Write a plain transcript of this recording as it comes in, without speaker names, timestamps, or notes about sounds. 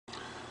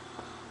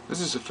This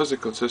is a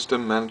physical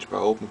system managed by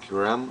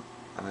openQRM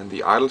and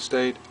the idle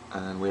state,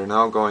 and we are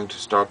now going to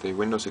start the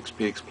Windows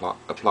XP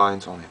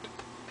appliance on it.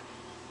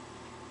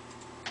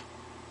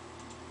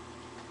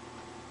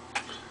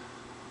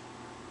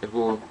 It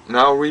will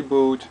now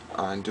reboot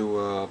and do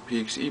a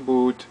PXE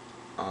boot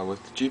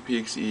with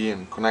GPXE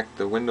and connect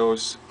the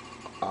Windows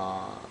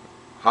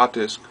hard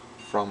disk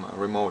from a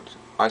remote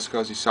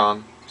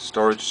iSCSI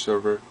storage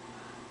server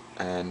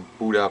and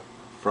boot up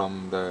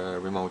from the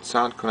remote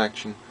sound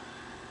connection,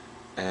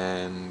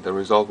 and the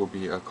result will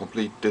be a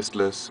complete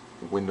diskless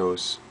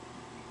Windows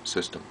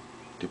system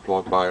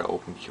deployed by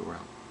openQRM.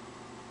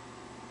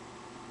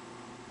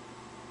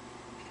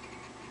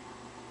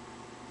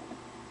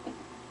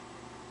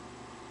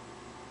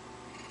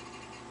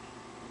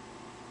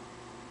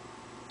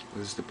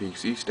 This is the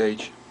PXE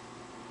stage.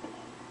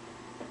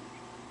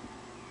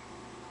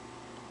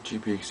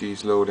 GPXE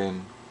is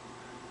loading,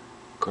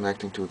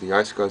 connecting to the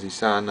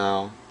iSCSI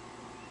now,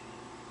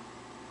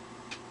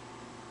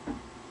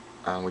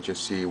 and we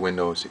just see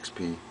Windows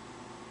XP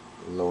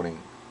loading.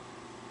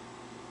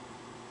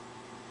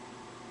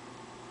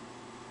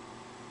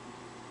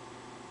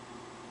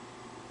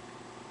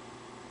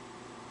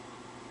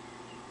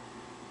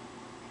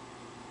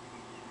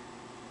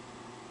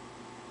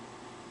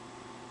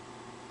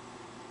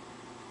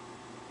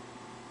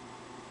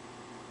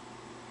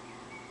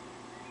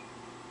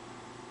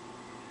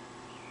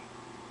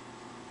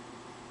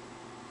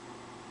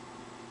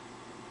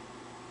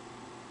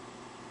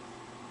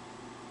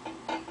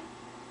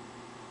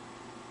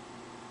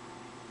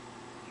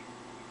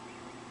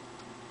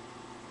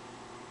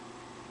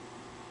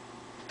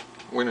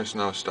 Windows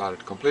now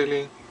started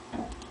completely.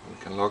 We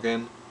can log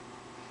in.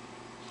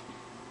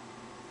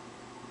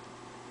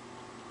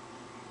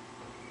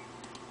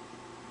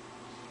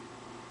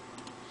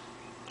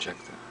 Check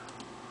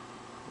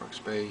the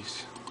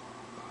workspace.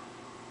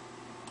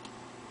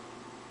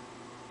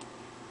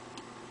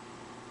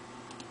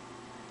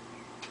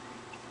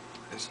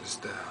 This is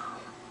the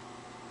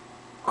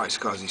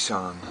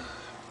iSCSI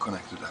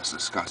connected as the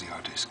SCSI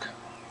hard disk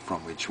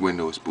from which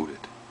Windows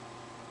booted.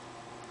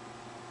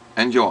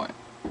 Enjoy!